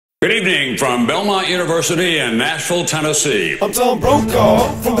Good evening from Belmont University and Nashville, Tennessee. I'm Tom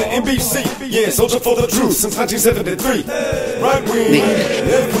Brokaw from the NBC. Yeah, soulja for the truth since 1973. Right wing,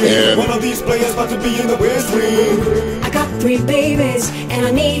 left wing. One of these players about to be in the West wing. I got 3 babies and I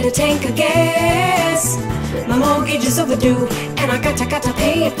need a tank of gas. My mortgage is overdue and I got to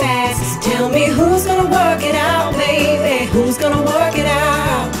pay it fast. Tell me who's gonna work it out, baby? Who's gonna work it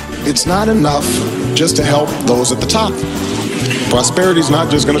out? It's not enough just to help those at the top. Prosperity's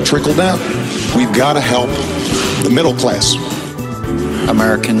not just going to trickle down. We've got to help the middle class.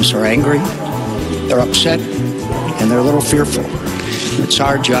 Americans are angry, they're upset, and they're a little fearful. It's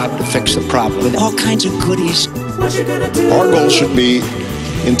our job to fix the problem with all kinds of goodies. What you gonna do? Our goal should be,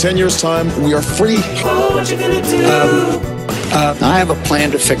 in 10 years' time, we are free. Oh, what you gonna do? I have a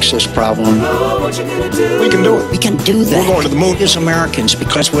plan to fix this problem. Oh, what you gonna do? We can do it. We can do that. We're going to the moon. As Americans,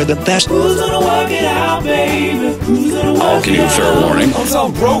 because we're the best. Who's gonna work it out, baby? Who's gonna work I'll give you fair warning. I'm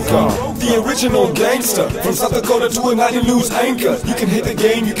Tom Brokaw, the original gangster. From South Dakota to a night you lose anchor. You can hate the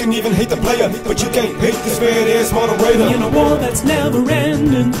game, you can even hate the player, but you can't hate this badass moderator. In a war that's never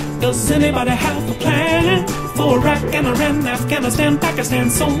ending, does anybody have a plan? For Iraq and Iran, Afghanistan, Pakistan,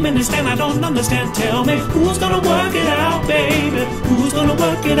 so many stand I don't understand. Tell me, who's gonna work it out, baby? Who's gonna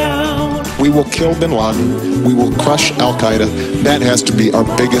work it out? We will kill bin Laden. We will crush Al-Qaeda. That has to be our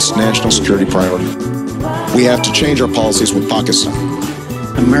biggest national security priority. We have to change our policies with Pakistan.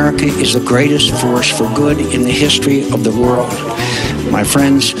 America is the greatest force for good in the history of the world. My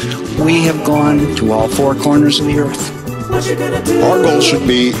friends, we have gone to all 4 corners of the earth. What you gonna do? Our goal should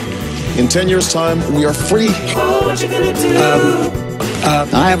be, in 10 years' time, we are free. Oh, what you gonna do?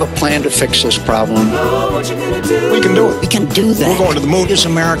 I have a plan to fix this problem. Oh, what you gonna do? We can do it. We can do that. We're going to the moon. As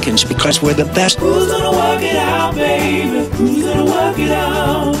Americans, because we're the best. Who's gonna work it out, baby? Who's gonna work it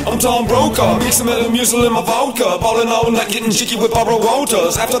out? I'm Tom Brokaw, mixing Metamucil in my vodka. Ballin' all night, getting cheeky with Barbara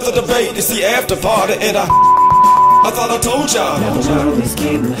Walters. After the debate, it's the after party, and I thought I told y'all. Now the world is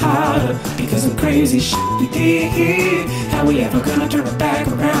getting hotter because of crazy shit we did. How we ever gonna turn it back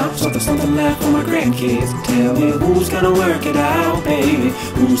around so there's something left for my grandkids? Tell me who's gonna work it out, baby?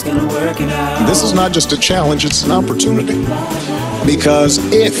 Who's gonna work it out? This is not just a challenge, it's an opportunity. Because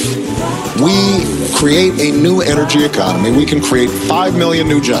if we create a new energy economy, we can create 5 million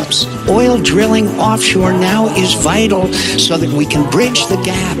new jobs. Oil drilling offshore now is vital so that we can bridge the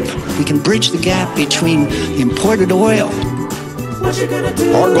gap. We can bridge the gap between imported oil. What you gonna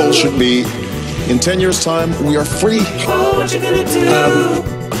do? Our goal should be, in 10 years' time, we are free. Oh, what you gonna do?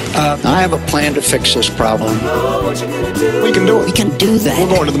 I have a plan to fix this problem. Oh, what you gonna do? We can do it. We can do that.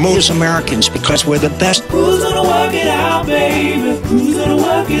 We're going to the moon. As Americans, because we're the best. Who's gonna work it out, baby? Who's gonna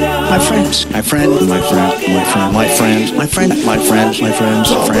work it out? My friends, my friend, my friend, my friend, my friends, my friend, my friends, my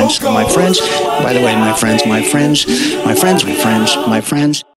friends, my friends, my friends. By the way, my friends, my friends, my friends, my friends, my friends.